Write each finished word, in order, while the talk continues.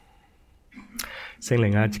聖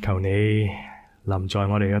靈啊，求你臨在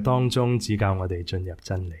我哋嘅當中，指教我哋進入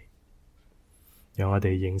真理，讓我哋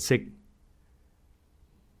認識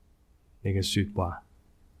你嘅說話，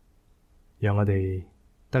讓我哋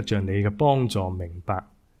得着你嘅幫助，明白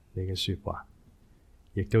你嘅說話，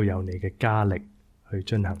亦都有你嘅加力去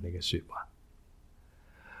遵行你嘅說話。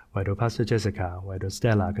為到 Pastor Jessica， 為到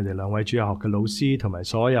Stella 佢哋兩位主日學嘅老師，同埋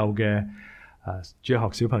所有嘅主日學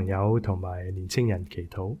小朋友同埋年青人祈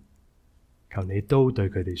禱，求你都對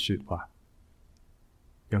佢哋說話，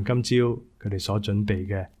讓今朝佢哋所準備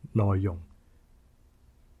嘅內容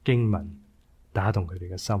經文打動佢哋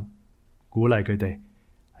嘅心，鼓勵佢哋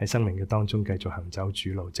喺生命嘅當中繼續行走主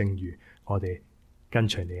路，正如我哋跟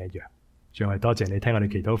隨你一樣。主，我哋多謝你聽我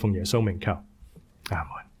哋祈禱，奉耶穌名求，阿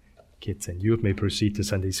門。Kids and youth may proceed to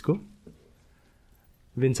Sunday school.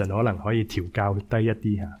 Vincent 可能可以調校低一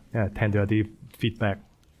啲嚇，因為聽到有啲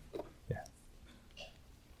feedback。Yeah.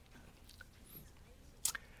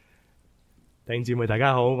 弟兄姊妹大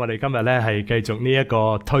家好，我哋今日咧係繼續呢一個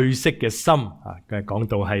褪色嘅心嘅講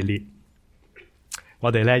道系列。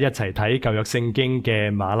我哋咧一齊睇舊約聖經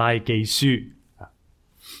嘅馬拉基書。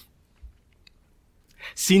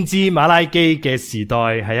先知馬拉基嘅時代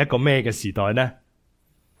係一個咩嘅時代呢？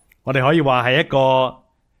我哋可以話係一個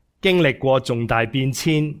經歷過重大變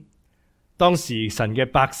遷，當時神嘅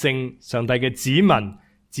百姓、上帝嘅子民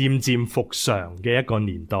漸漸復常嘅一個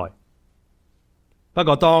年代。不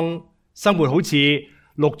過當生活好似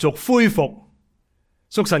陸續恢復，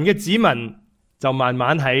屬神嘅子民就慢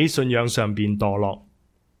慢喺信仰上邊墮落，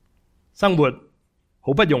生活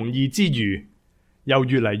好不容易之餘，又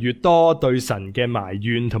越嚟越多對神嘅埋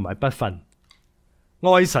怨同埋不忿，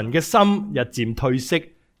愛神嘅心日漸褪色，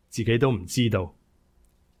自己都唔知道。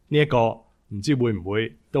呢一個唔知會唔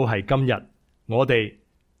會都係今日我哋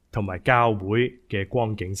同埋教會嘅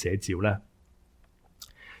光景寫照呢？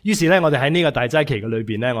於是咧，我哋喺呢個大齋期嘅裏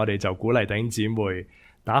邊咧，我哋就鼓勵弟兄姊妹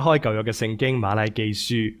打開舊約嘅聖經馬拉基書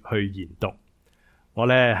去研讀。我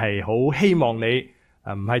咧係好希望你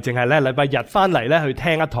唔係淨係咧禮拜日翻嚟咧去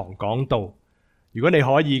聽一堂講道。如果你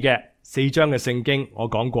可以嘅，4章嘅聖經我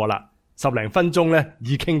講過啦，10零分鐘咧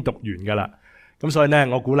已經讀完噶啦。咁所以咧，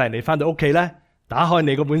我鼓勵你翻到屋企咧，打開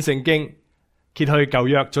你嗰本聖經，揭去舊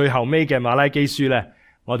約最後尾嘅馬拉基書咧，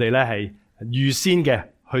我哋咧係預先嘅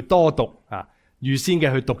去多讀預先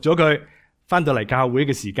嘅去讀咗佢，翻到嚟教會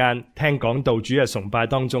嘅時間聽講道主日崇拜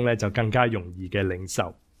當中咧，就更加容易嘅領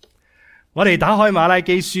受。我哋打開馬拉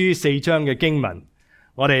基書4章嘅經文，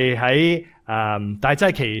我哋喺大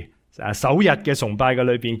齋期首日嘅崇拜嘅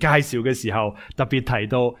裏邊介紹嘅時候，特別提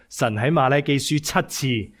到神喺馬拉基書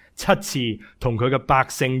七次同佢嘅百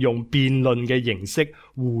姓用辯論嘅形式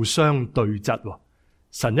互相對質。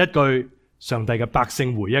神一句，上帝嘅百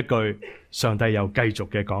姓回一句，上帝又繼續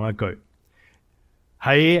嘅講一句。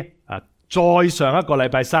喺再上一個禮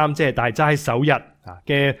拜三，即係大齋首日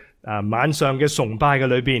嘅晚上嘅崇拜嘅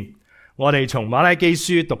裏邊，我哋從馬拉基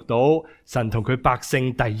書讀到神同佢百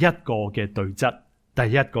姓第一個嘅對質。第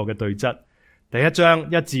一章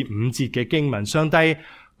1至5節嘅經文，上帝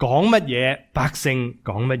講乜嘢，百姓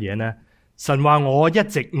講乜嘢呢？神話我一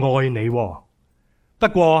直愛你，不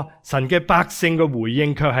過神嘅百姓嘅回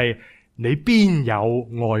應卻係，你邊有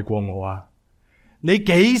愛過我啊？你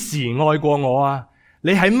幾時愛過我啊？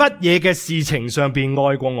你喺乜嘢嘅事情上邊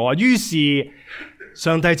愛過我啊？於是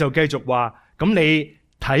上帝就繼續話，咁你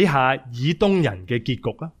睇下以東人嘅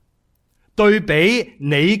結局啊，對比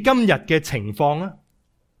你今日嘅情況啊。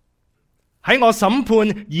喺我審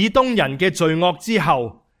判以東人嘅罪惡之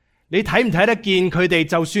後，你睇唔睇得見佢哋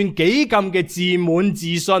就算幾咁嘅自滿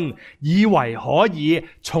自信，以為可以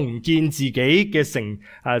重建自己嘅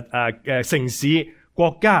城市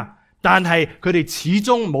國家，但係佢哋始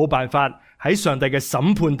終冇辦法喺上帝嘅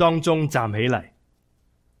審判當中站起嚟。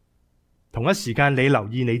同一時間，你留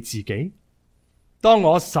意你自己，當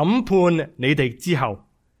我審判你哋之後，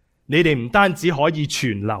你哋唔單止可以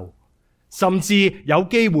存留，甚至有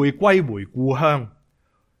機會歸回故鄉，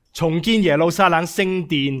重建耶路撒冷聖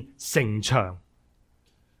殿城牆。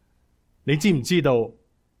你知唔知道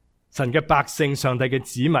神嘅百姓、上帝嘅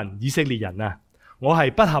子民以色列人啊，我係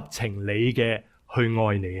不合情理嘅去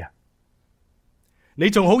愛你啊！你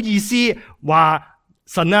仲好意思話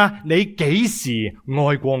神啊，你幾時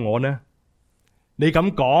愛過我呢？你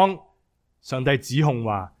咁講，上帝指控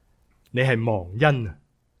話你係忘恩啊！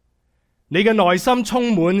你嘅內心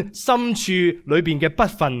充滿深處裏邊嘅不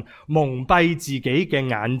忿，蒙蔽自己嘅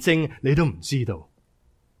眼睛，你都唔知道。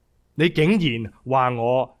你竟然話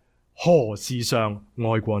我何事上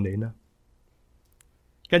愛過你呢？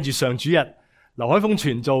跟住上主日，劉海峰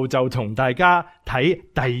傳道就同大家睇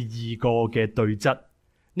第二個嘅對質。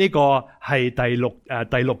呢個係第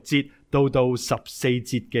六節到14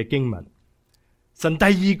節嘅經文。神第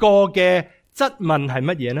二個嘅質問係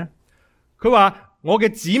乜嘢呢？佢話：我嘅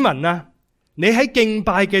子民啊，你喺敬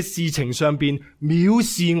拜嘅事情上邊藐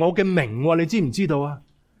視我嘅名，你知唔知道啊？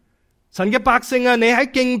神嘅百姓啊，你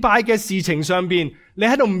喺敬拜嘅事情上邊，你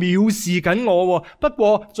喺度藐視緊我。不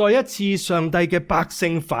過再一次，上帝嘅百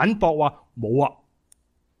姓反駁話：冇啊，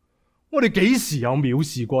我哋幾時有藐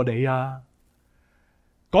視過你啊？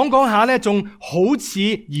講下呢，仲好似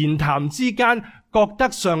言談之間覺得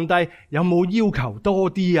上帝有冇要求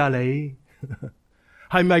多啲啊？你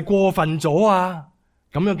係咪過分咗啊？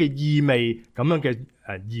咁樣嘅意味，咁樣嘅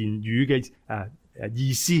言語嘅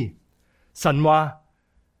意思。神話：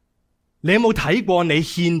你有冇睇過你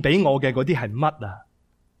獻俾我嘅嗰啲係乜啊？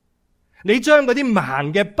你將嗰啲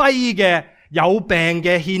盲嘅、跛嘅、有病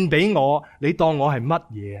嘅獻俾我，你當我係乜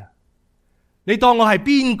嘢啊？你當我係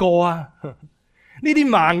邊個啊？呢啲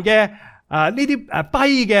盲嘅、呢啲跛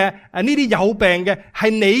嘅、呢啲有病嘅，係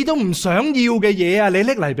你都唔想要嘅嘢啊！你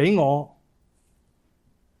拎嚟俾我，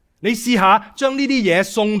你試下將呢啲嘢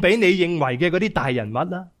送俾你認為嘅嗰啲大人物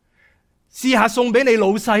啦，試下送俾你老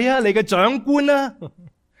細啊，你嘅長官啊，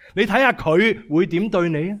你睇下佢會點對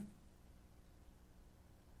你啊？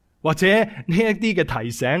或者呢一啲嘅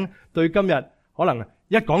提醒，對今日可能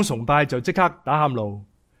一講崇拜就即刻打喊路。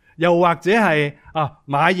又或者係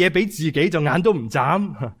買嘢俾自己就眼都唔眨，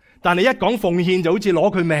但係一講奉獻就好似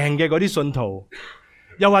攞佢命嘅嗰啲信徒。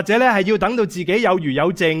又或者咧係要等到自己有餘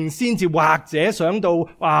有剩先至，或者想到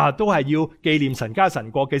都係要紀念神家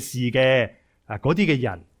神國嘅事嘅嗰啲嘅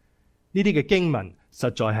人，呢啲嘅經文實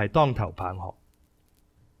在係當頭棒喝。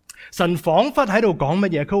神仿佛喺度講乜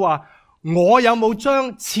嘢？佢話：我有冇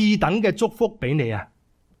將次等嘅祝福俾你啊？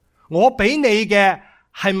我俾你嘅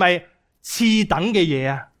係咪次等嘅嘢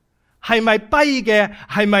啊？係咪跛嘅？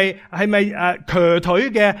係咪瘸腿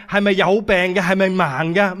嘅？係咪有病嘅？係咪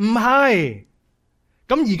盲嘅？唔係。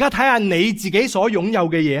咁而家睇下你自己所擁有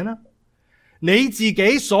嘅嘢啦，你自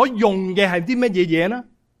己所用嘅係啲乜嘢嘢啦？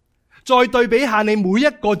再對比下你每一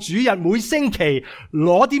個主日每星期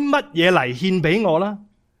攞啲乜嘢嚟獻俾我啦？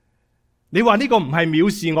你話呢個唔係藐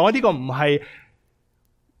視我，呢個唔係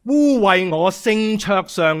污穢我聖桌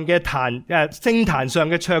上嘅聖壇上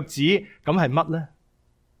嘅桌子，咁係乜呢？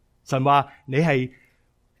神話你係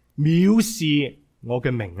藐視我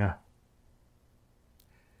嘅名啊！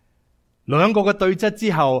兩個嘅對質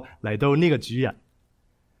之後，嚟到呢個主日，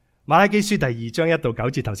馬拉基書第2章1到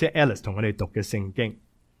9節，頭先 Alice 同我哋讀嘅聖經。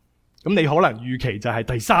咁你可能預期就係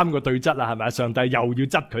第三個對質啦，係咪？上帝又要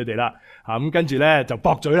質佢哋啦，咁跟住咧就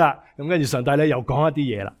駁嘴啦，咁跟住上帝咧又講一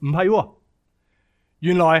啲嘢啦。唔係，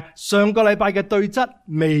原來上個禮拜嘅對質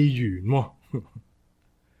未完。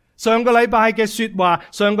上個禮拜嘅說話，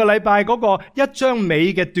上個禮拜嗰個一章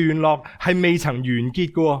尾嘅段落係未曾完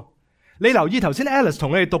結嘅。你留意頭先 Alice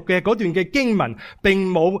同你哋讀嘅嗰段嘅經文，並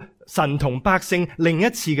冇神同百姓另一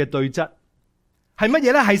次嘅對質。係乜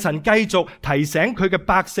嘢呢？係神繼續提醒佢嘅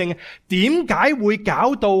百姓，點解會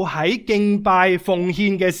搞到喺敬拜奉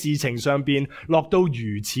獻嘅事情上邊落到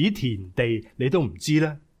如此田地，你都唔知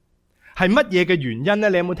呢？係乜嘢嘅原因呢？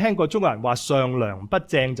你有冇聽過中國人話上梁不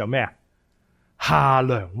正就咩啊？下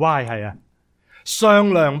梁歪。係啊，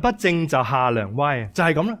上梁不正就下梁歪，就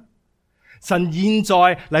係咁啦。神現在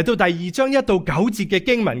嚟到第2章1到9節嘅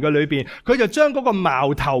經文嘅裏邊，佢就將嗰個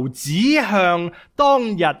矛頭指向當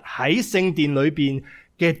日喺聖殿裏邊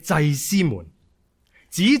嘅祭司們，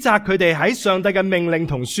指責佢哋喺上帝嘅命令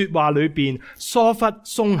同說話裏邊疏忽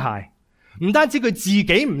鬆懈。唔單止佢自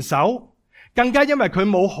己唔守，更加因為佢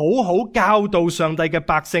冇好好教導上帝嘅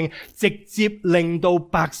百姓，直接令到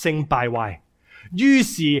百姓敗壞。於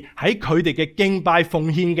是喺佢哋嘅敬拜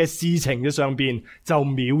奉獻嘅事情嘅上邊，就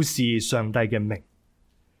藐視上帝嘅名。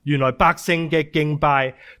原來百姓嘅敬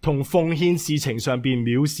拜同奉獻事情上邊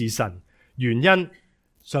藐視神，原因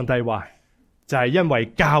上帝話就係因為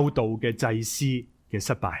教導嘅祭司嘅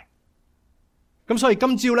失敗。咁所以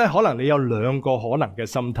今朝咧，可能你有兩個可能嘅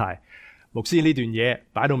心態。牧師呢段嘢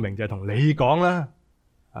擺到明就係同你講啦，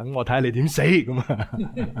咁我睇下你點死咁啊！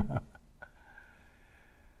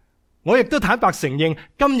我亦都坦白承認，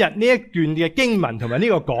今日呢一段嘅經文同埋呢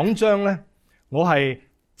個講章呢，我係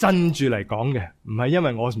鎮住嚟講嘅，唔係因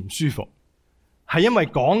為我唔舒服，係因為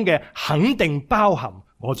講嘅肯定包含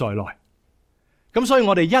我在內。咁所以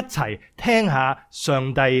我哋一齊聽下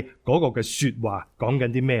上帝嗰個嘅說話講緊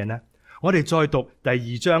啲咩呢？我哋再讀第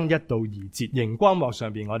2章1到2節，熒光幕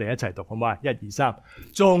上邊我哋一齊讀好唔好啊？1、2、3，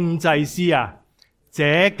眾祭司啊，這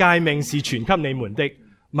誡命是傳給你們的。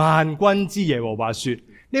萬軍之耶和華說：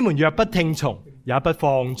你們若不聽從，也不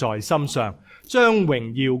放在心上，將榮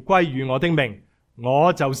耀歸於我的名，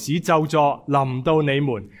我就使咒詛臨到你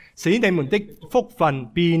們，使你們的福分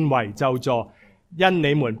變為咒詛，因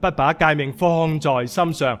你們不把誡命放在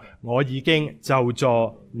心上，我已經咒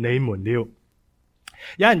詛你們了。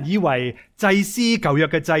有人以為祭司，舊約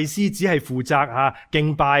嘅祭司只係負責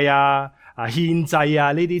敬拜獻祭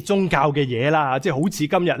呢啲宗教嘅嘢啦，即係好似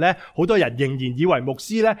今日呢，好多人仍然以為牧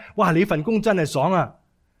師呢，哇，你份工真係爽啊！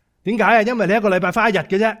點解啊？因為你一個禮拜返一日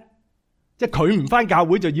嘅啫，即係佢唔返教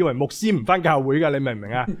會就以為牧師唔返教會㗎，你明唔明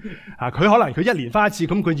啊？佢可能佢一年返一次，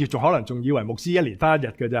咁佢仲可能仲以為牧師一年返一日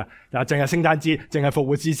嘅咋，淨係聖誕節、淨係復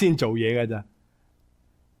活節先做嘢嘅咋。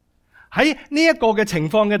喺呢一個嘅情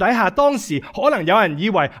況嘅底下，當時可能有人以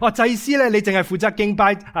為，祭司咧，你淨係負責敬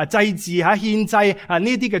拜、祭祀、獻祭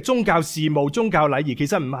呢啲嘅宗教事務、宗教禮儀，其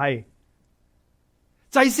實唔係。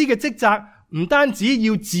祭司嘅職責唔單止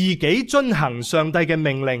要自己遵行上帝嘅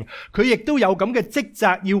命令，佢亦都有咁嘅職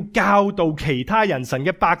責，要教導其他人、神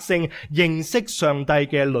嘅百姓認識上帝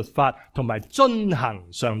嘅律法，同埋遵行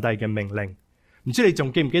上帝嘅命令。唔知你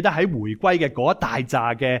仲記唔記得喺回歸嘅嗰一大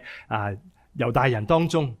紮嘅猶大人當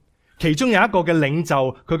中，其中有一個嘅領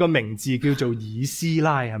袖，佢個名字叫做以斯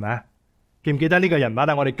拉，係咪啊？記唔記得呢個人物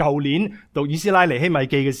啊？我哋舊年讀以斯拉尼希米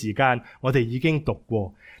記嘅時間，我哋已經讀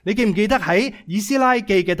過。你記唔記得喺以斯拉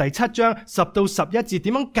記嘅第7章10到11節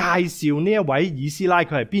點樣介紹呢一位以斯拉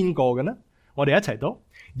佢係邊個嘅呢？我哋一齊讀。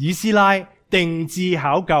以斯拉定志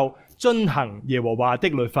考究，遵行耶和華的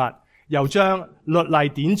律法，又將律例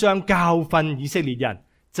典章教訓以色列人。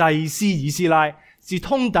祭司以斯拉是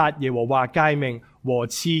通達耶和華誡命和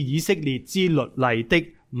賜以色列之律例的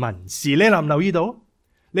文士。你留唔留意到？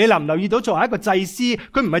你留唔留意到？作為一個祭司，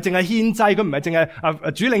佢唔係淨係獻祭，佢唔係淨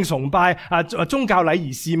係主領崇拜宗教禮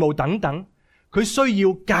儀事務等等，佢需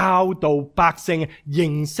要教導百姓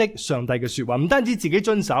認識上帝嘅說話，唔單止自己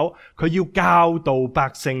遵守，佢要教導百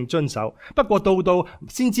姓遵守。不過到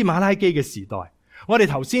先知馬拉基嘅時代，我哋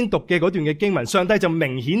頭先讀嘅嗰段嘅經文，上帝就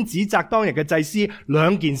明顯指責當日嘅祭司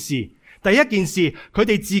兩件事。第一件事，佢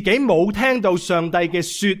哋自己冇聽到上帝嘅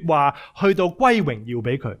說話，去到歸榮耀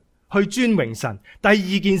俾佢，去尊榮神。第二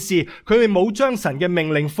件事，佢哋冇將神嘅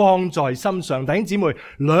命令放在心上。弟兄姊妹，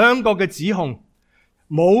兩個嘅指控，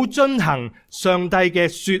冇遵行上帝嘅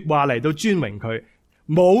說話嚟到尊榮佢，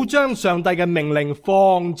冇將上帝嘅命令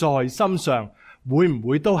放在心上，會唔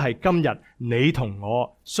會都係今日你同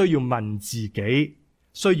我需要問自己、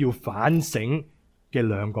需要反省嘅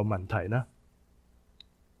兩個問題呢？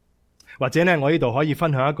或者呢，我呢度可以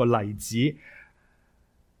分享一個例子，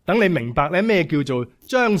等你明白咧咩叫做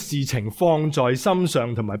將事情放在心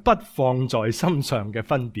上同埋不放在心上嘅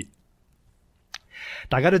分別。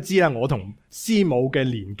大家都知啦，我同師母嘅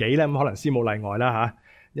年紀咧，咁可能師母例外啦吓，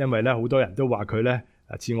因為咧好多人都話佢咧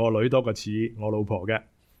似我女多過似我老婆嘅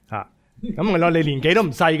吓。咁我你年紀都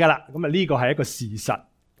唔細噶啦，咁呢個係一個事實。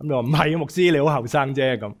咁你話唔係，牧師你好後生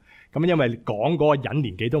啫咁因為講嗰個人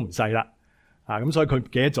年紀都唔細啦，咁所以佢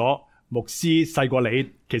記得咗。牧師細過你，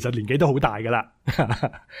其實年紀都好大噶啦。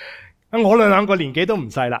我哋兩個年紀都唔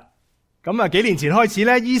細啦。咁幾年前開始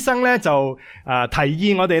咧，醫生咧就提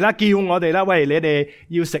議我哋啦，叫我哋啦，喂，你哋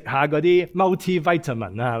要食下嗰啲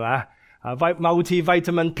multivitamin 啊，係咪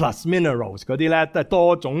multivitamin plus minerals 嗰啲咧，都係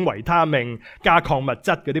多種維他命加礦物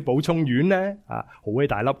質嗰啲補充丸咧，好鬼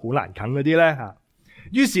大粒，好難啃嗰啲咧嚇。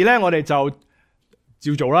於是咧，我哋就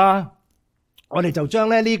照做啦。我哋就將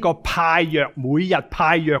呢個派藥，每日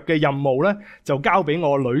派藥嘅任務咧，就交俾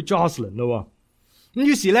我女 Jocelyn 咯。咁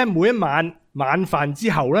於是咧，每一晚晚飯之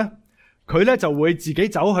後咧，佢咧就會自己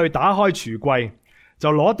走去打開櫥櫃，就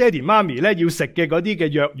攞爹哋媽咪咧要食嘅嗰啲嘅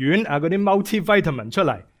藥丸嗰啲 multivitamin 出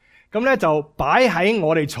嚟，咁咧就擺喺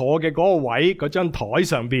我哋坐嘅嗰個位嗰張台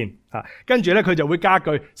上邊。跟住咧佢就會加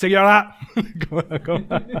句食藥啦。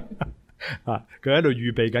佢喺度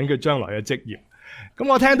預備緊佢將來嘅職業。咁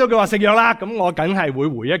我聽到佢話食藥啦，咁我梗係會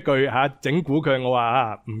回一句整蠱佢，我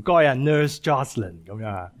話唔該Nurse Jocelyn 咁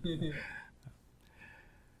樣。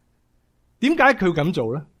點解佢咁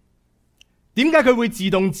做咧？點解佢會自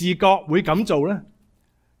動自覺會咁做咧？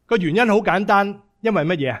個原因好簡單，因為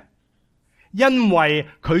乜嘢啊？因為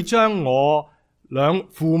佢將我兩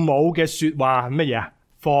父母嘅說話係乜嘢啊？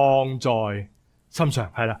放在心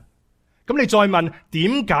上，係啦。咁你再問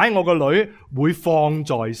點解我個女會放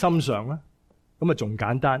在心上咧？咁仲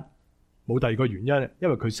簡單，冇第二個原因，因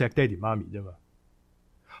為佢錫爹哋媽咪啫嘛。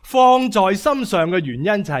放在心上嘅原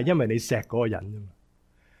因就係因為你錫嗰個人啫嘛。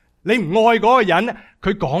你唔愛嗰個人，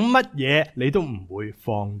佢講乜嘢你都唔會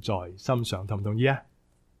放在心上，同唔同意啊？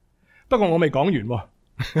不過我未講完喎。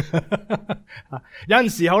有陣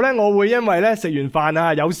時候咧，我會因為咧食完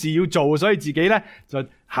飯有事要做，所以自己咧就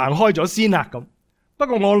行開咗先啦咁。不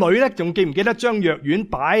過我女咧仲記唔記得將藥丸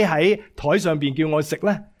擺喺台上邊叫我食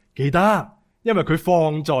咧？記得。因為佢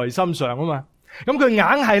放在心上啊嘛。咁佢硬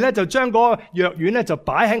係咧就將嗰個藥丸咧就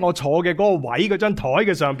擺喺我坐嘅嗰個位嗰張台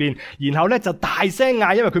嘅上邊，然後咧就大聲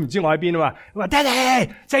嗌，因為佢唔知我喺邊啊嘛。佢話：爹哋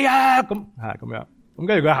食啊！咁樣，咁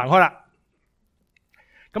跟住佢行開啦。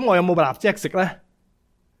咁我有冇立即食咧？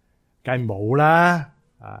梗係冇啦。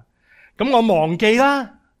咁我忘記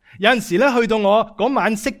啦。有陣時咧去到我嗰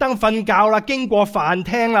晚熄燈瞓覺啦，經過飯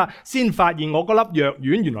廳啦，先發現我嗰粒藥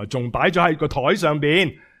丸原來仲擺咗喺個台上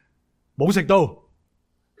邊，冇食到。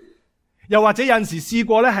又或者有陣時試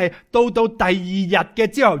過咧，係到第二日嘅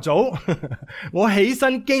朝頭早，我起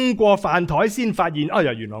身經過飯台先發現，哎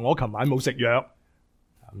呀，原來我琴晚冇食藥，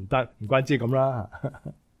唔得，唔關之咁啦。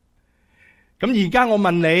咁而家我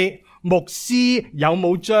問你，牧師有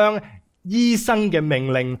冇將醫生嘅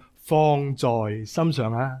命令放在心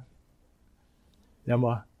上啊？有冇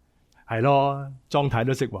啊？係咯，莊太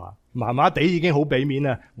都識話，麻麻地已經好俾面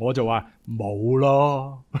啦，我就話冇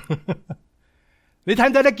咯。你睇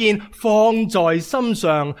唔睇得見放在心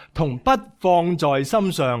上同不放在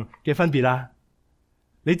心上嘅分別啊？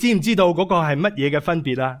你知唔知道嗰個係乜嘢嘅分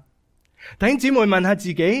別啊？弟兄姊妹問下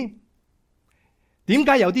自己，點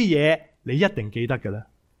解有啲嘢你一定記得嘅咧？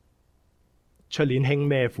出年興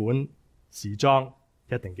咩款時裝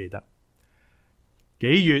一定記得，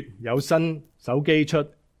幾月有新手機出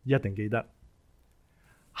一定記得，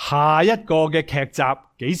下一個嘅劇集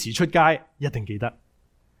幾時出街一定記得。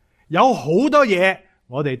有好多嘢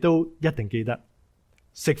我哋都一定記得，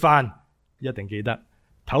食飯一定記得，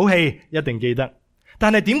唞氣一定記得。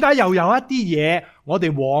但係點解又有一啲嘢我哋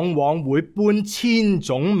往往會搬千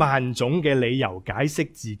種萬種嘅理由解釋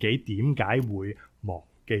自己點解會忘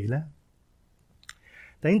記呢？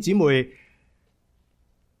弟兄姊妹，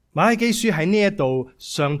馬拉基書喺呢一度，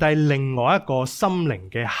上帝另外一個心靈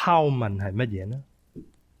嘅拷問係乜嘢呢？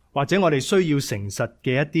或者我哋需要誠實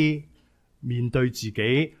嘅一啲面對自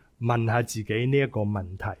己，問下自己呢一個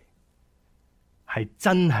問題，係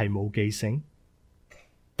真係冇記性，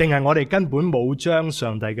定係我哋根本冇將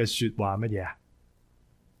上帝嘅說話乜嘢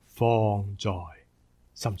放在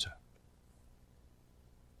心上？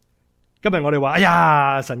今日我哋話：哎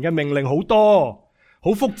呀，神嘅命令好多，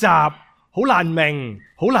好複雜，好難明，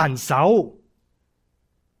好難守。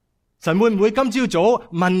神會唔會今朝早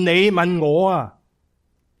問你問我啊？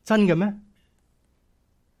真嘅咩？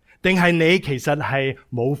定係你其實係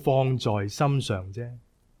冇放在心上啫？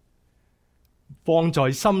放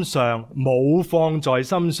在心上，冇放在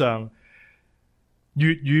心上。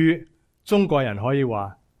粵語中國人可以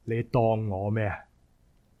話：你當我咩啊？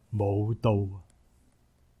冇到。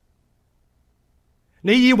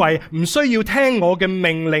你以為唔需要聽我嘅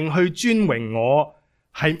命令去尊榮我，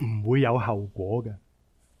係唔會有後果嘅。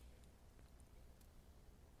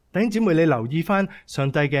弟兄姊妹，你留意翻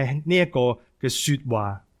上帝嘅呢一個嘅說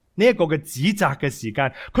話，呢一個嘅指責嘅時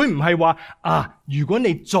間，佢唔係話啊，如果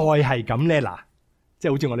你再係咁咧，嗱，即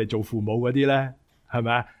係好似我哋做父母嗰啲咧，係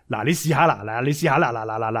咪啊？嗱，你試下啦，嗱，你試下啦，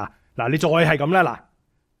嗱，你再係咁啦，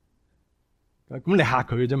嗱，咁你嚇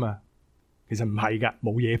佢嘅啫嘛。其實唔係噶，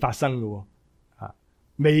冇嘢發生噶，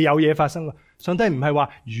未有嘢發生噶。上帝唔係話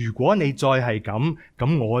如果你再係咁，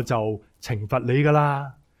咁我就懲罰你噶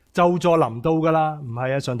啦，咒詛臨到噶啦。唔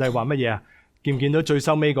係啊，上帝話乜嘢啊？見唔見到最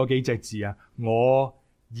收尾嗰幾隻字啊？我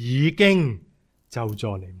已經咒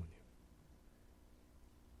詛你們了。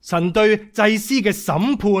神對祭司嘅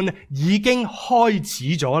審判已經開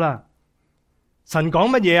始咗啦。神講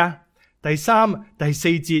乜嘢啊？第3、第4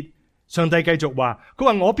節，上帝繼續話，佢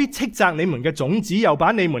話我必斥責你們嘅種子，又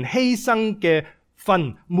把你們犧牲嘅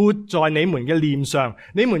糞抹在你們嘅臉上，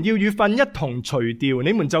你們要與糞一同除掉，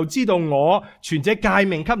你們就知道我傳這誡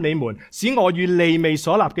命給你們，使我與利未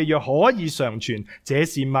所立嘅約可以常存。這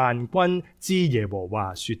是萬軍之耶和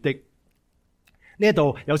華說的。呢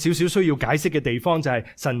度有少少需要解釋嘅地方，就係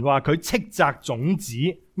神話佢斥責種子。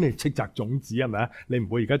咩斥責種子係咪啊？你唔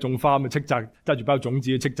會而家種花咪斥責揸住包種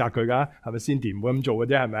子去斥責佢噶，係咪先？唔會咁做嘅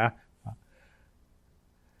啫，係咪啊？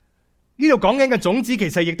呢度講緊嘅種子，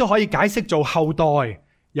其實亦都可以解釋做後代，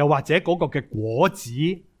又或者嗰個嘅果子。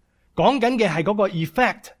講緊嘅係嗰個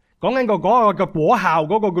effect， 講緊嗰個嘅果效，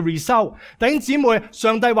嗰個嘅 result。弟兄姊妹，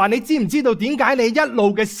上帝話你知唔知道點解你一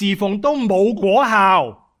路嘅侍奉都冇果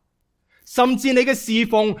效？甚至你嘅侍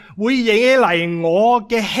奉會惹嚟我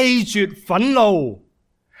嘅氣絕憤怒，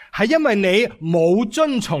係因為你冇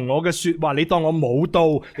遵從我嘅說話，你當我冇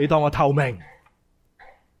到，你當我透明。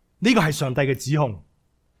呢個係上帝嘅指控，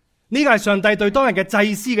呢個係上帝對當日嘅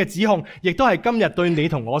祭司嘅指控，亦都係今日對你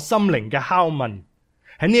同我心靈嘅拷問。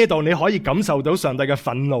喺呢度你可以感受到上帝嘅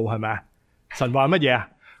憤怒，係咪啊？神話乜嘢啊？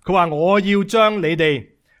佢話我要將你哋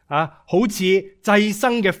好似祭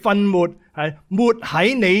牲嘅糞沫抹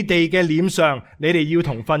喺你哋嘅臉上，你哋要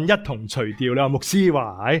同糞一同除掉。你話牧師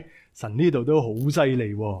話，神呢度都好犀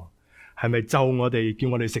利，係咪咒我哋叫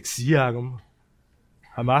我哋食屎啊？咁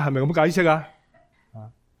係咪？係咪咁解釋啊？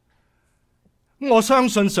我相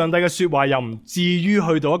信上帝嘅說話又唔至於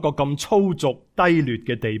去到一個咁粗俗低劣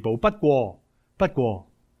嘅地步。不過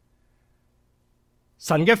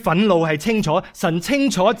神嘅憤怒係清楚，神清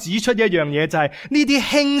楚指出一樣嘢，就係呢啲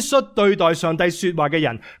輕率對待上帝說話嘅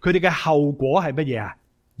人，佢哋嘅後果係乜嘢啊？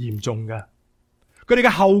嚴重嘅，佢哋嘅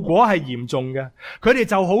後果係嚴重嘅。佢哋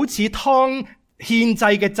就好似獻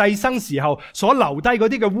祭嘅祭牲時候所留低嗰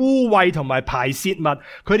啲嘅污穢同埋排泄物，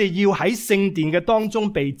佢哋要喺聖殿嘅當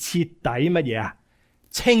中被徹底乜嘢啊？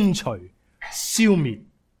清除、消滅，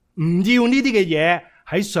唔要呢啲嘅嘢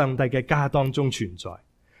喺上帝嘅家當中存在。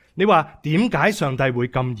你話點解上帝會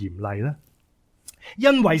咁嚴厲呢？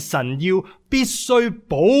因為神必須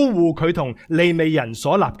保護佢同利未人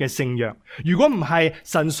所立嘅聖約。如果唔係，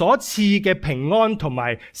神所賜嘅平安同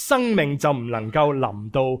埋生命就唔能夠臨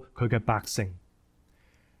到佢嘅百姓。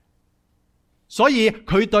所以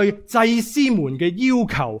佢對祭司們嘅要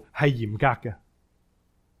求係嚴格嘅，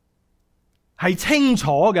係清楚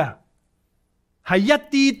嘅，係一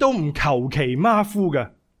啲都唔求其馬虎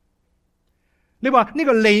嘅。你話呢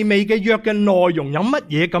個利未嘅約嘅內容有乜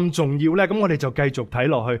嘢咁重要呢？咁我哋就繼續睇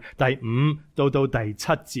落去第5到第7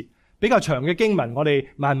節，比較長嘅經文，我哋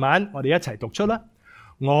慢慢一齊讀出啦。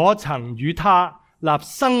我曾與他立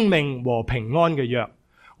生命和平安嘅約，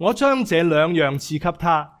我將這兩樣賜給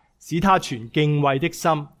他，使他存敬畏的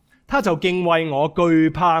心，他就敬畏我，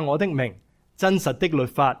懼怕我的名。真實的律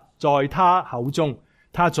法在他口中，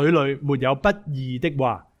他嘴裏沒有不義的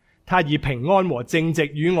話，他以平安和正直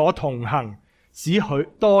與我同行，使許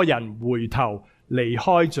多人回頭離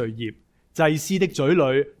開罪孽。祭司的嘴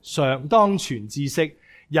裏常當存知識，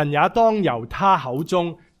人也當由他口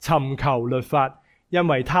中尋求律法，因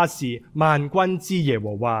為他是萬軍之耶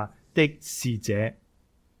和華的使者。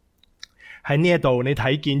喺呢一度你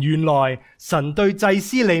睇見，原來神對祭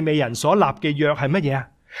司利未人所立嘅約係乜嘢啊？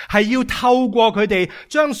係要透過佢哋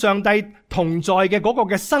將上帝同在嘅嗰個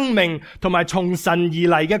嘅生命，同埋從神而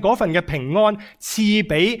嚟嘅嗰份嘅平安賜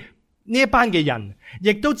俾呢一班嘅人，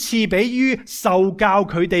亦都賜俾於受教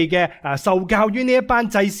佢哋嘅受教於呢一班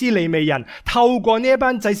祭司利未人，透過呢一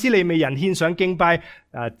班祭司利未人獻上敬拜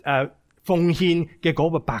奉獻嘅嗰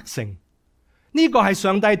個百姓。呢個係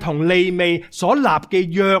上帝同利未所立嘅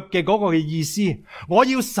約嘅嗰個嘅意思。我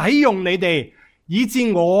要使用你哋，以致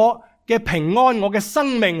我嘅平安，我嘅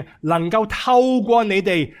生命能夠透過你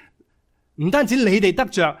哋，唔單止你哋得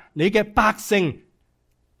着，你嘅百姓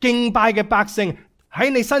敬拜嘅百姓，喺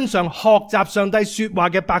你身上學習上帝說話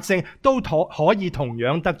嘅百姓都可以同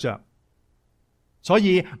樣得着。所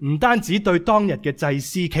以唔單止對當日嘅祭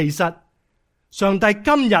司，其實上帝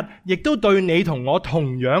今日亦都對你同我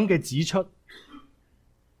同樣嘅指出。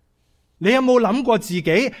你有冇諗過自己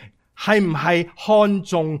係唔係看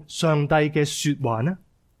重上帝嘅說話呢？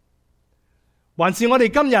還是我哋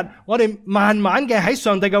今日我哋慢慢嘅喺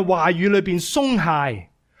上帝嘅話語裏邊鬆懈，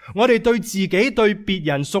我哋對自己對別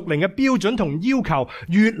人屬靈嘅標準同要求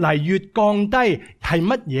越嚟越降低，係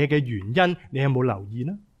乜嘢嘅原因？你有冇留意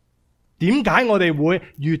呢？點解我哋會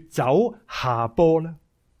越走下坡呢？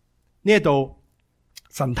呢一度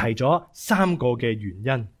神提咗3個嘅原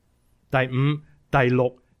因，第5、第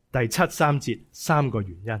6、第7、3節3個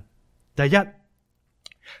原因。第一，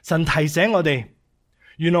神提醒我哋，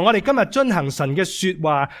原來我哋今日遵行神嘅說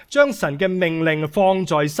話，將神嘅命令放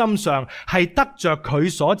在心上，係得着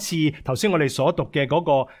佢所賜頭先我哋所讀嘅嗰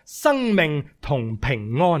個生命同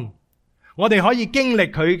平安。我哋可以經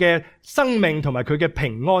歷佢嘅生命同埋佢嘅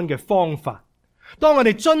平安嘅方法。當我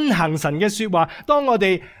哋遵行神嘅說話，當我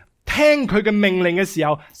哋聽佢嘅命令嘅時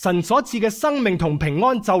候，神所賜嘅生命同平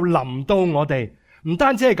安就臨到我哋。唔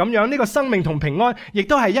單止係咁樣，呢個生命同平安亦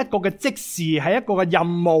都係一個嘅職事，係一個嘅任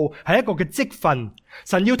務，係一個嘅職分。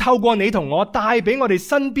神要透過你同我帶俾我哋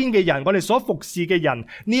身邊嘅人，我哋所服侍嘅人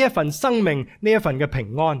呢一份生命，呢一份嘅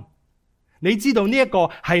平安。你知道呢一個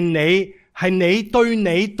係你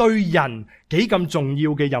對人幾咁重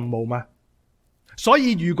要嘅任務嗎？所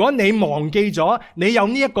以如果你忘記咗你有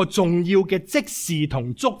呢一個重要嘅職事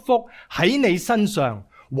同祝福喺你身上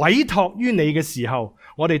委託於你嘅時候，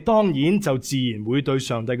我哋當然就自然會對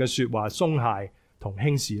上帝嘅說話鬆懈同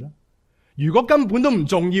輕視啦。如果根本都唔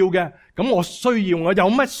重要嘅，咁我有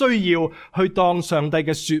乜需要去當上帝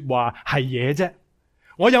嘅說話係嘢啫？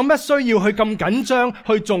我有乜需要去咁緊張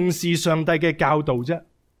去重視上帝嘅教導啫？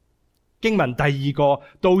經文第2個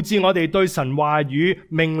導致我哋對神話語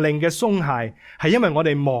命令嘅鬆懈，係因為我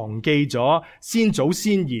哋忘記咗先祖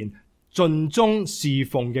先賢盡忠侍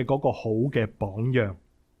奉嘅嗰個好嘅榜樣。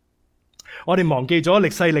我哋忘記咗歷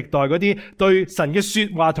世歷代嗰啲對神嘅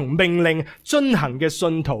說話同命令遵行嘅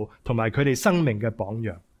信徒同埋佢哋生命嘅榜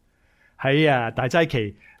樣。喺大齋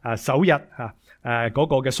期首日嗰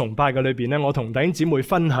個嘅崇拜嘅裏邊咧，我同弟兄姊妹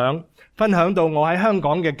分享到我喺香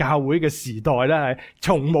港嘅教會嘅時代咧，係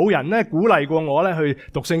從冇人咧鼓勵過我咧去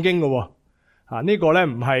讀聖經嘅。呢個咧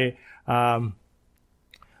唔係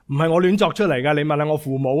我亂作出嚟嘅。你問下我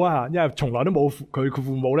父母啊，因為從來都冇佢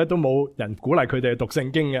父母咧都冇人鼓勵佢哋去讀聖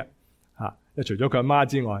經嘅。除咗佢阿媽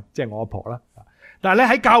之外，即係我阿婆啦。但係咧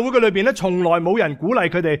喺教會嘅裏邊咧，從來冇人鼓勵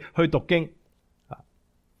佢哋去讀經。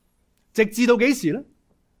直至到幾時咧？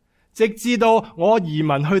直至到我移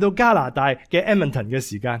民去到加拿大嘅 Edmonton 嘅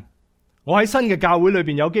時間，我喺新嘅教會裏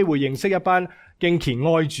邊有機會認識一班敬虔愛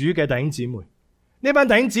主嘅弟兄姊妹。呢班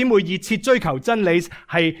弟兄姊妹熱切追求真理，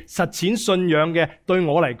係實踐信仰嘅，對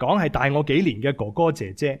我嚟講係大我幾年嘅哥哥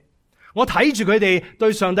姐姐。我睇住佢哋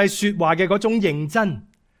對上帝說話嘅嗰種認真。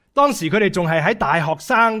當時佢哋仲係喺大學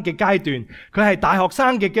生嘅階段，佢係大學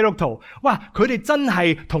生嘅基督徒。哇！佢哋真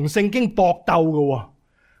係同聖經搏鬥㗎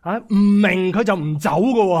喎，唔明佢就唔走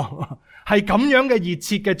㗎喎，係咁樣嘅熱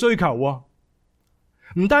切嘅追求喎。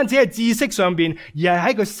唔單止係知識上邊，而係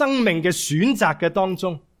喺佢生命嘅選擇嘅當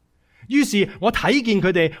中。於是我睇見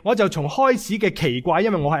佢哋，我就從開始嘅奇怪，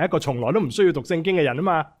因為我係一個從來都唔需要讀聖經嘅人啊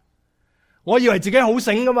嘛。我以為自己好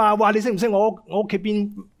醒噶嘛，哇！你識唔識我屋企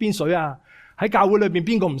邊水啊？喺教會裏邊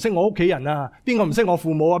邊個唔識我屋企人啊？邊個唔識我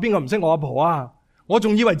父母啊？邊個唔識我阿婆啊？我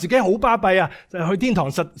仲以為自己好巴閉啊，去天堂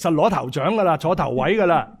實攞頭獎噶啦，坐頭位噶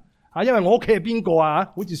啦。因為我屋企係邊個啊？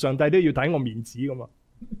好似上帝都要睇我面子咁啊！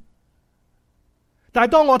但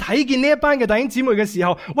係當我睇見呢一班嘅弟兄姊妹嘅時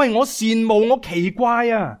候，喂，我羨慕，我奇怪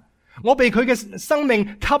啊！我被佢嘅生命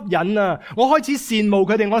吸引啊！我開始羨慕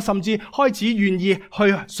佢哋，我甚至開始願意去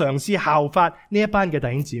嘗試效法呢一班嘅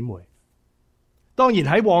弟兄姊妹。當然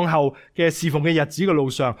喺往後嘅侍奉嘅日子嘅路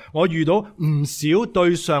上，我遇到唔少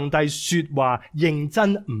對上帝說話認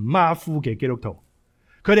真唔馬虎嘅基督徒，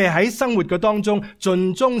佢哋喺生活嘅當中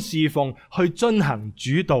盡忠侍奉，去遵行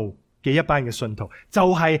主道嘅一班嘅信徒，就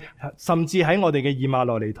係甚至喺我哋嘅以馬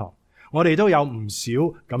內利堂，我哋都有唔少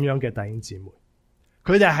咁樣嘅弟兄姊妹。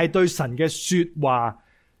佢哋係對神嘅說話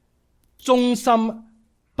忠心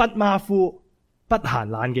不馬虎不閒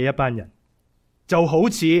懶嘅一班人，就好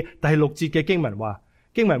似第6節嘅經文話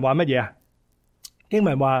乜嘢啊？經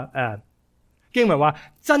文話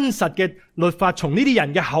真實嘅律法從呢啲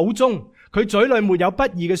人嘅口中，佢嘴裏沒有不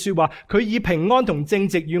義嘅說話，佢以平安同正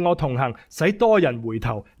直與我同行，使多人回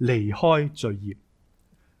頭離開罪孽。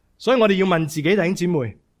所以我哋要問自己弟兄姊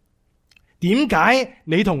妹，點解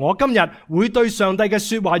你同我今日會對上帝嘅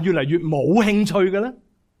說話越嚟越冇興趣嘅咧？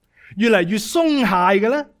越嚟越鬆懈嘅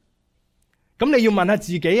咧？咁你要問下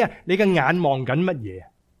自己啊，你嘅眼望緊乜嘢？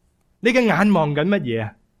你嘅眼望緊乜嘢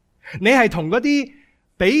啊？你係同嗰啲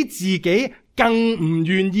比自己更唔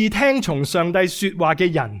願意聽從上帝說話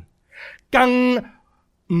嘅人，更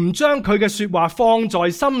唔將佢嘅說話放在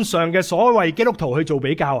心上嘅所謂基督徒去做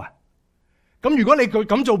比較啊？咁如果你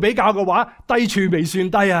咁做比較嘅話，低處未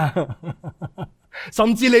算低啊，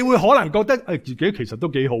甚至你會可能覺得自己其實都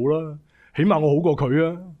幾好啦，起碼我好過佢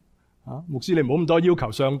啊。牧師你唔好咁多要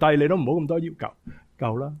求，上帝你都唔好咁多要求，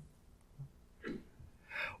夠啦。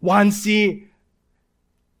還是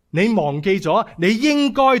你忘記咗你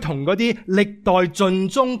應該同嗰啲歷代盡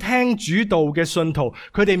忠聽主道嘅信徒，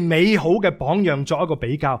佢哋美好嘅榜樣作一個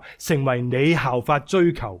比較，成為你效法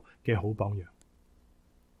追求嘅好榜樣。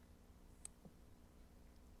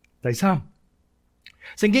第3，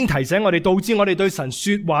聖經提醒我哋，導致我哋對神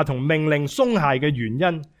說話同命令鬆懈嘅原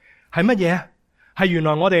因係乜嘢？係原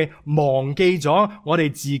來我哋忘記咗我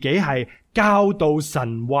哋自己係教導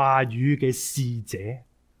神話語嘅使者。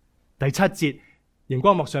第7節，熒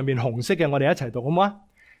光幕上面紅色嘅，我哋一齊讀好唔好啊？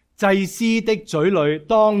祭司的嘴裏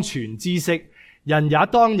當存知識，人也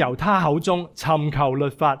當由他口中尋求律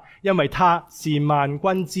法，因為他是萬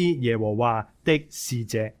軍之耶和華的使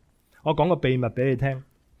者。我講個秘密俾你聽。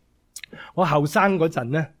我後生嗰陣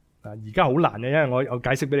呢，而家好難嘅，因為我解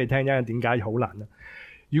釋俾你聽，因為點解好難呢？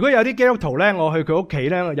如果有啲基督徒呢，我去佢屋企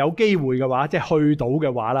呢，有機會嘅話，即係去到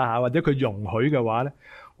嘅話啦，或者佢容許嘅話呢，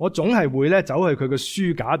我總係會呢走去佢嘅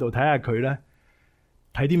書架度睇下佢呢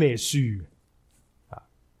睇啲咩書。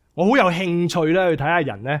我好有興趣呢去睇下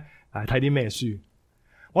人呢睇啲咩書。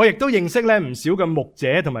我亦都認識呢唔少嘅牧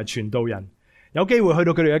者同埋傳道人，有機會去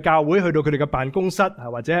到佢哋嘅教會，去到佢哋嘅辦公室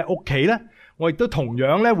或者喺屋企呢。我亦都同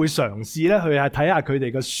樣咧會嘗試咧去睇下佢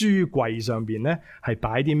哋嘅書櫃上邊咧係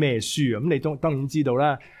擺啲咩書。咁你當然知道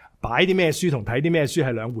啦，擺啲咩書同睇啲咩書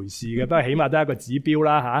係兩回事嘅。不過起碼都係一個指標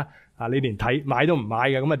啦嚇。你連睇買都唔買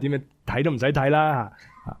嘅，咁啊點樣睇都唔使睇啦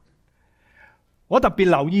嚇。我特別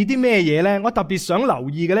留意啲咩嘢呢？我特別想留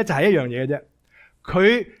意嘅呢就係一樣嘢啫，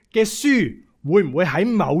佢嘅書會唔會喺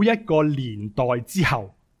某一個年代之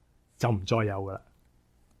後就唔再有噶啦？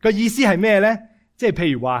個意思係咩呢？即係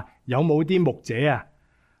譬如話有冇啲牧者啊，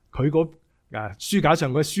佢書架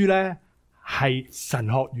上嘅書呢係神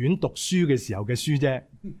學院讀書嘅時候嘅書啫，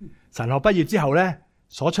神學畢業之後呢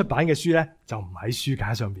所出版嘅書呢就唔喺書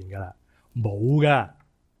架上邊噶啦，冇噶。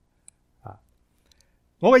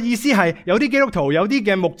我嘅意思係有啲基督徒，有啲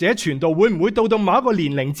嘅牧者傳道，會唔會到某一個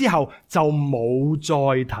年齡之後就冇再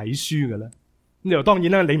睇書嘅咧？呢度當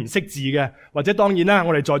然啦，你唔識字嘅，或者當然啦，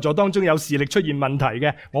我哋在座當中有視力出現問題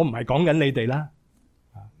嘅，我唔係講緊你哋啦。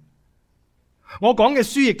我講嘅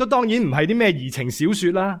書亦都當然唔係啲咩言情小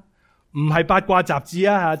說啦，唔係八卦雜誌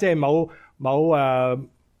啊，即係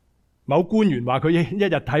某官員話佢一日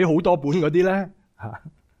睇好多本嗰啲咧。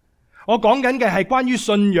我講緊嘅係關於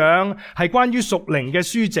信仰，係關於屬靈嘅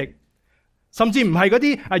書籍，甚至唔係嗰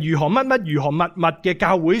啲如何乜乜如何乜乜嘅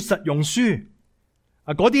教會實用書，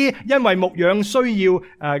嗰啲因為牧養需要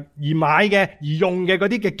而買嘅而用嘅嗰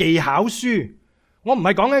啲嘅技巧書。我唔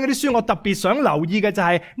係講緊嗰啲書，我特別想留意嘅就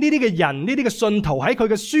係呢啲嘅人，呢啲嘅信徒喺佢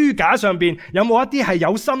嘅書架上邊有冇一啲係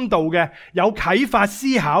有深度嘅、有啟發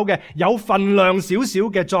思考嘅、有分量少少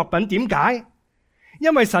嘅作品？點解？因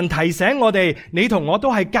為神提醒我哋，你同我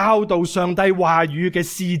都係教導上帝話語嘅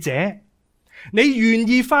使者。你願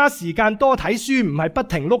意花時間多睇書，唔係不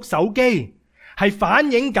停碌手機，係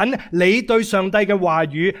反映緊你對上帝嘅話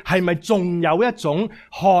語係咪仲有一種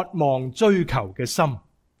渴望追求嘅心。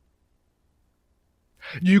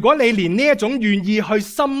如果你連呢一種願意去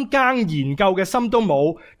深耕研究嘅心都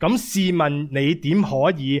冇，咁試問你點可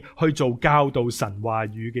以去做教導神話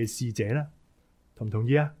語嘅使者呢？同唔同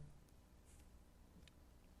意啊？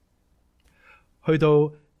去到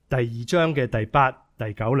第二章嘅第8、第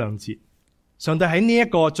9兩節，上帝喺呢一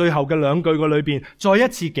個最後嘅兩句嘅裏邊，再一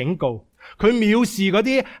次警告佢藐視嗰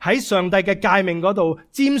啲喺上帝嘅誡命嗰度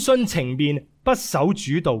沾徇情面、不守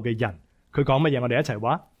主道嘅人。佢講乜嘢？我哋一齊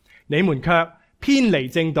話：你們卻偏離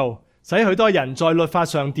正道，使許多人在律法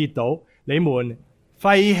上跌倒。你們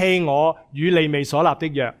廢棄我與利未所立的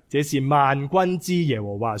約，這是萬軍之耶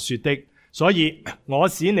和華說的。所以我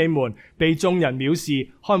使你們被眾人藐視，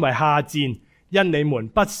看為下賤。因你們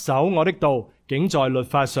不守我的道，竟在律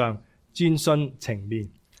法上沾徇情面。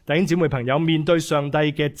弟兄姊妹朋友，面對上帝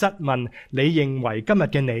嘅質問，你認為今日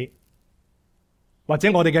嘅你，或者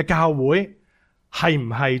我哋嘅教會，係唔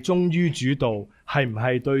係忠於主道？係唔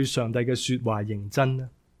係對上帝嘅說話認真呢？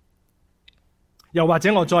又或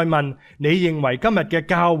者我再問，你認為今日嘅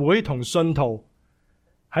教會同信徒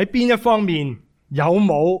喺邊一方面有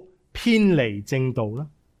冇偏離正道呢？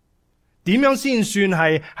點樣先算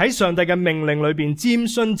係喺上帝嘅命令裏邊沾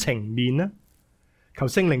徇情面呢？求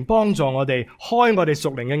聖靈幫助我哋，開我哋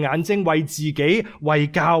屬靈嘅眼睛，為自己、為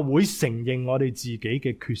教會承認我哋自己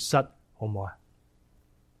嘅缺失，好唔好啊？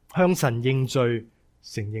向神認罪，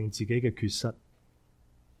承認自己嘅缺失。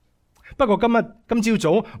不過今朝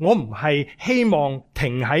早，我唔係希望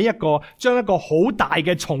停喺將一個好大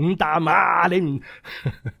嘅重擔啊！你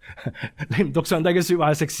唔讀上帝嘅說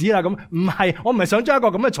話食屎啦咁，唔係，我唔係想將一個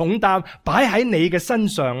咁嘅重擔擺喺你嘅身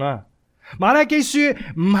上啊！馬拉基書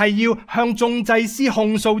唔係要向眾祭司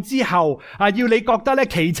控訴之後要你覺得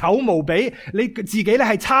奇醜無比，你自己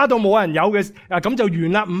係差到冇人有嘅咁就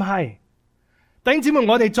完啦，唔係。弟兄姊妹，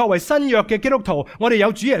我哋作為新約嘅基督徒，我哋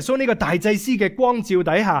有主耶穌呢個大祭司嘅光照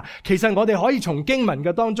底下，其實我哋可以從經文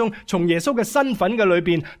嘅當中，從耶穌嘅身份嘅裏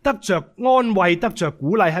邊得着安慰，得着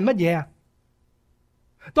鼓勵，係乜嘢啊？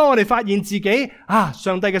當我哋發現自己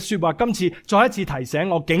上帝嘅說話今次再一次提醒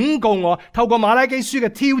我、警告我，透過馬拉基書嘅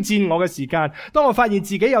挑戰我嘅時間，當我發現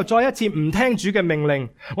自己又再一次唔聽主嘅命令，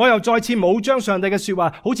我又再次冇將上帝嘅說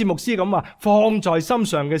話好似牧師咁話放在心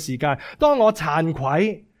上嘅時間，當我慚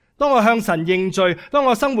愧，當我向神認罪，當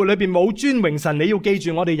我生活裏邊冇尊榮神，你要記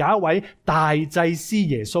住，我哋有一位大祭司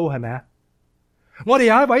耶穌，係咪啊？我哋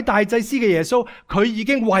有一位大祭司嘅耶穌，佢已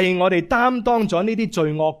經為我哋擔當咗呢啲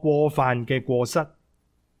罪惡過犯嘅過失，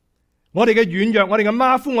我哋嘅軟弱，我哋嘅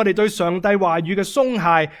馬虎，我哋對上帝話語嘅鬆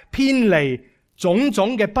懈、偏離，種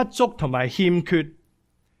種嘅不足同埋欠缺，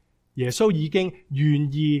耶穌已經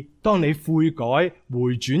願意當你悔改、回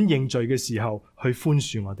轉認罪嘅時候，去寬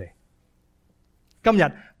恕我哋。今日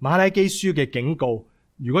馬拉基書嘅警告，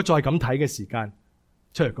如果再咁睇嘅時間，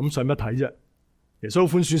出嚟咁使乜睇啫？耶穌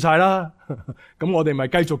寬恕晒啦，咁我哋咪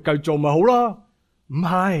繼續做咪好咯？唔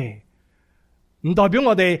係，唔代表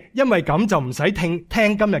我哋因為咁就唔使聽今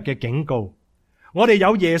日嘅警告。我哋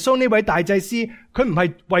有耶穌呢位大祭司，佢唔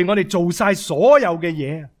係為我哋做晒所有嘅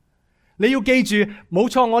嘢。你要記住，冇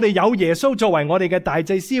錯，我哋有耶穌作為我哋嘅大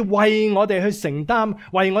祭司，為我哋去承擔，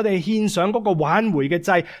為我哋獻上嗰個挽回嘅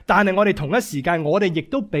祭。但係我哋同一時間，我哋亦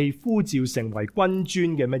都被呼召成為君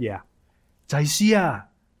尊嘅乜嘢啊？祭司啊！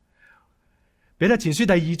彼得前書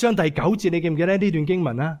第2章第9節，你記唔記得呢段經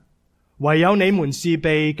文啊？唯有你們是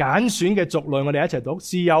被揀選嘅族類，我哋一齊讀，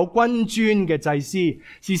是有君尊嘅祭司，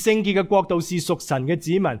是聖潔嘅國度，是屬神嘅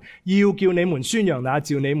子民，要叫你們宣揚那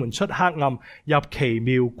召你們出黑暗入奇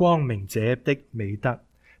妙光明者的美德。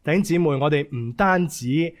弟兄姊妹，我哋唔單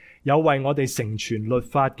止有為我哋成全律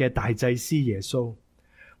法嘅大祭司耶穌，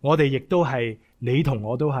我哋亦都係，你同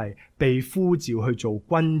我都係被呼召去做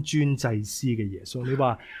君尊祭司嘅耶穌。你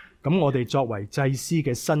話咁我哋作為祭司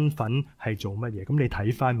嘅身份係做乜嘢？咁你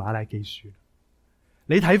睇翻馬拉基書，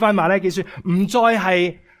你睇翻馬拉基書，唔再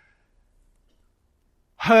係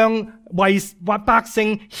向為百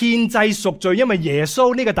姓獻祭贖罪，因為耶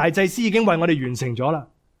穌呢個大祭司已經為我哋完成咗啦。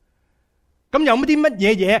咁有啲乜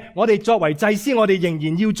嘢我哋作為祭司，我哋仍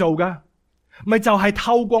然要做噶？咪就係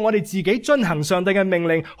透過我哋自己遵行上帝嘅命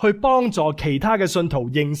令，去幫助其他嘅信徒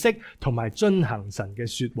認識同埋遵行神嘅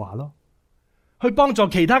說話咯。去幫助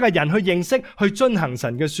其他嘅人去認識、去遵行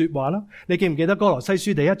神嘅說話啦。你記唔記得哥羅西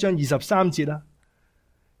書第1章23節啊？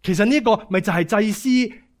其實呢個咪就係祭司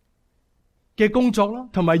嘅工作咯，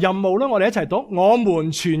同埋任務咯。我哋一齊讀：我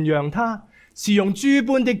們傳揚他，是用諸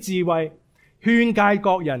般的智慧勸誡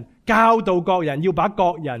各人、教導各人，要把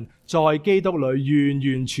各人在基督裏完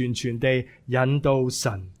完全全地引到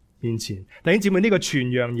神面前。弟兄姊妹，呢個傳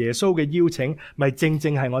揚耶穌嘅邀請，咪正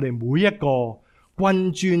正係我哋每一個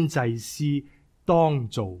君尊祭司當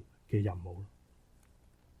做嘅任務。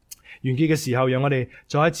完結嘅時候，讓我哋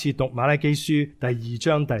再一次讀馬拉基書第2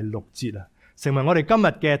章第6節啊，成為我哋今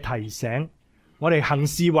日嘅提醒。我哋行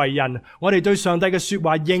事為人，我哋對上帝嘅說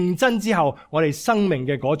話認真之後，我哋生命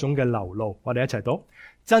嘅嗰種嘅流露。我哋一齊讀：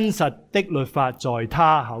真實的律法在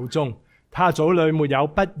他口中，他嘴裏沒有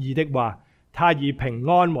不義的話，他以平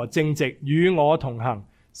安和正直與我同行，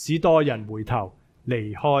使多人回頭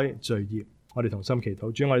離開罪孽。我哋同心祈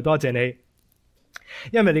禱。主，我哋多謝你，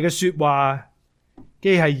因為你嘅說話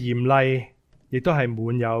既係嚴厲，亦都係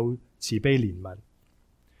滿有慈悲憐憫。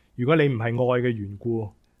如果你唔係愛嘅緣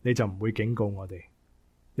故，你就唔會警告我哋，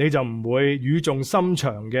你就唔會語重心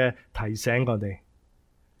長嘅提醒我哋。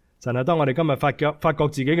神啊，當我哋今日發覺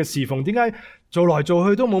自己嘅侍奉點解做來做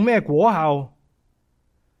去都冇咩果效，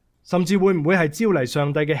甚至會唔會係招嚟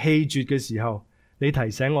上帝嘅棄絕嘅時候，你提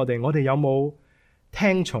醒我哋有冇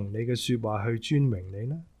聽從你嘅說話去尊榮你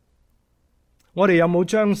呢？我哋有冇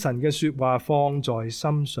將神嘅說話放在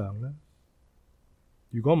心上呢？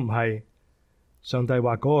如果唔係，上帝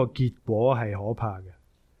話嗰個結果係可怕嘅。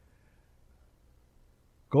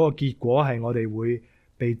嗰個結果係我哋會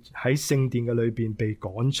被喺聖殿嘅裏邊被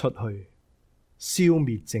趕出去，消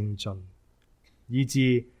滅淨盡，以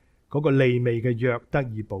致嗰個利未嘅約得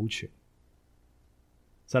以保存。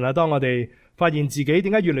神啊，當我哋發現自己點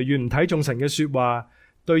解越嚟越唔睇重神嘅說話，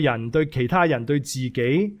對人、對其他人、對自己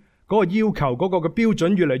嗰個要求、嗰個嘅標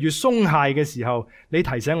準越嚟越鬆懈嘅時候，你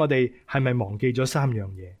提醒我哋係咪忘記咗3樣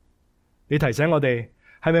嘢？你提醒我哋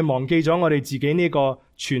係咪忘記咗我哋自己呢個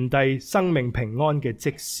傳遞生命平安嘅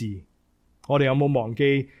職事？我哋有冇忘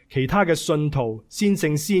記其他嘅信徒先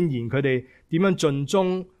聖先賢，佢哋點樣盡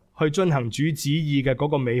忠去遵行主旨意嘅嗰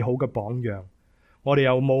個美好嘅榜樣？我哋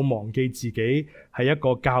有冇忘記自己係一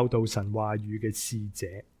個教導神話語嘅使者？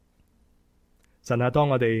神啊，當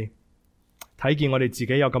我哋睇見我哋自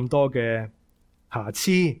己有咁多嘅瑕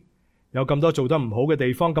疵，有咁多做得唔好嘅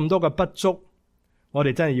地方，咁多嘅不足，我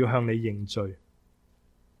哋真係要向你認罪。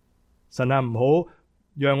神啊，唔好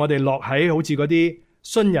讓我哋落喺好似嗰啲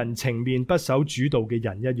徇人情面不守主道嘅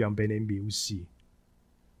人一樣被你藐視。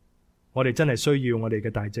我哋真係需要我哋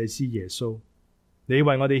嘅大祭司耶穌，你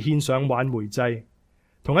為我哋獻上挽回祭，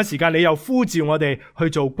同一時間你又呼召我哋去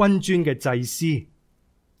做君尊嘅祭司。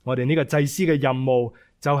我哋呢個祭司嘅任務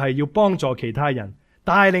就係要幫助其他人，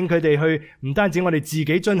帶領佢哋去，唔單止我哋自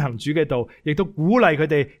己遵行主嘅道，亦都鼓勵佢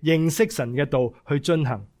哋認識神嘅道去遵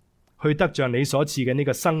行，去得着你所賜嘅呢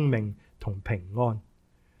個生命同平安。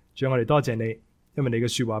主，我哋多謝你，因為你嘅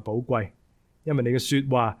說話寶貴，因為你嘅說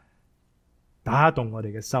話打動我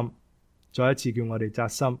哋嘅心，再一次叫我哋扎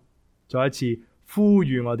心，再一次呼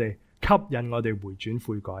籲我哋，吸引我哋回轉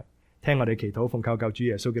悔改，聽我哋祈禱，奉靠救主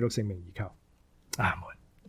耶穌基督聖名而求，阿門。